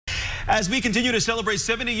As we continue to celebrate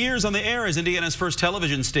 70 years on the air as Indiana's first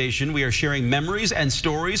television station, we are sharing memories and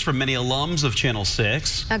stories from many alums of Channel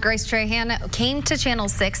 6. Grace Trahan came to Channel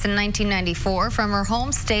 6 in 1994 from her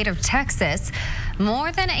home state of Texas.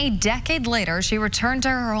 More than a decade later, she returned to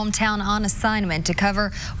her hometown on assignment to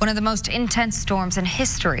cover one of the most intense storms in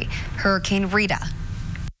history, Hurricane Rita.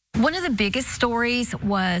 One of the biggest stories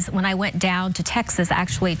was when I went down to Texas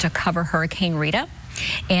actually to cover Hurricane Rita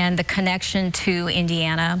and the connection to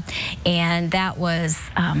Indiana, and that was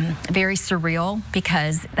very surreal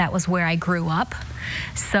because that was where I grew up.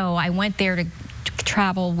 So I went there to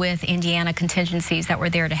travel with Indiana contingencies that were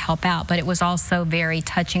there to help out, but it was also very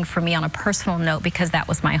touching for me on a personal note because that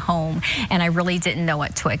was my home and I really didn't know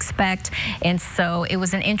what to expect. And so it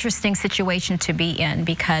was an interesting situation to be in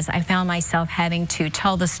because I found myself having to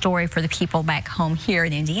tell the story for the people back home here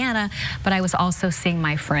in Indiana, but I was also seeing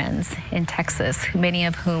my friends in Texas, many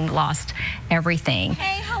of whom lost everything.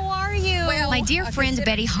 Hey, how are you? Well, my dear friend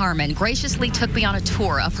Betty Harmon graciously took me on a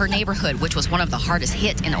tour of her neighborhood, which was one of the hardest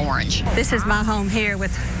hit in Orange. This is my home here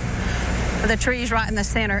with the trees right in the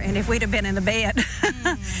center, and if we'd have been in the bed,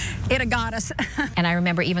 it'd have got us. And I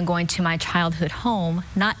remember even going to my childhood home,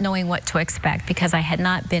 not knowing what to expect because I had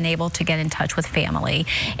not been able to get in touch with family.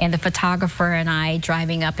 And the photographer and I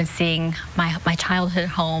driving up and seeing my childhood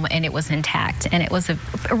home, and it was intact. And it was a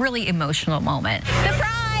really emotional moment.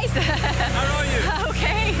 Surprise! How are you?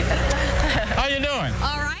 Okay. How you doing?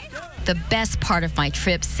 All right. The best part of my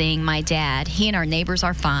trip, seeing my dad. He and our neighbors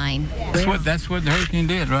are fine. That's what the hurricane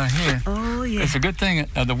did right here. Oh, yeah. It's a good thing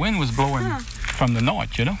the wind was blowing from the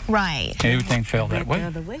north, you know? Right. Everything fell that way.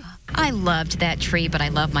 I loved that tree, but I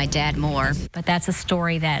love my dad more. But that's a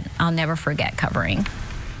story that I'll never forget covering.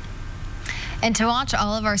 And to watch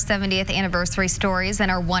all of our 70th anniversary stories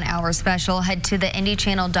and our 1-hour special, head to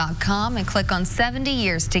theindychannel.com and click on 70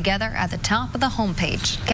 Years Together at the top of the homepage.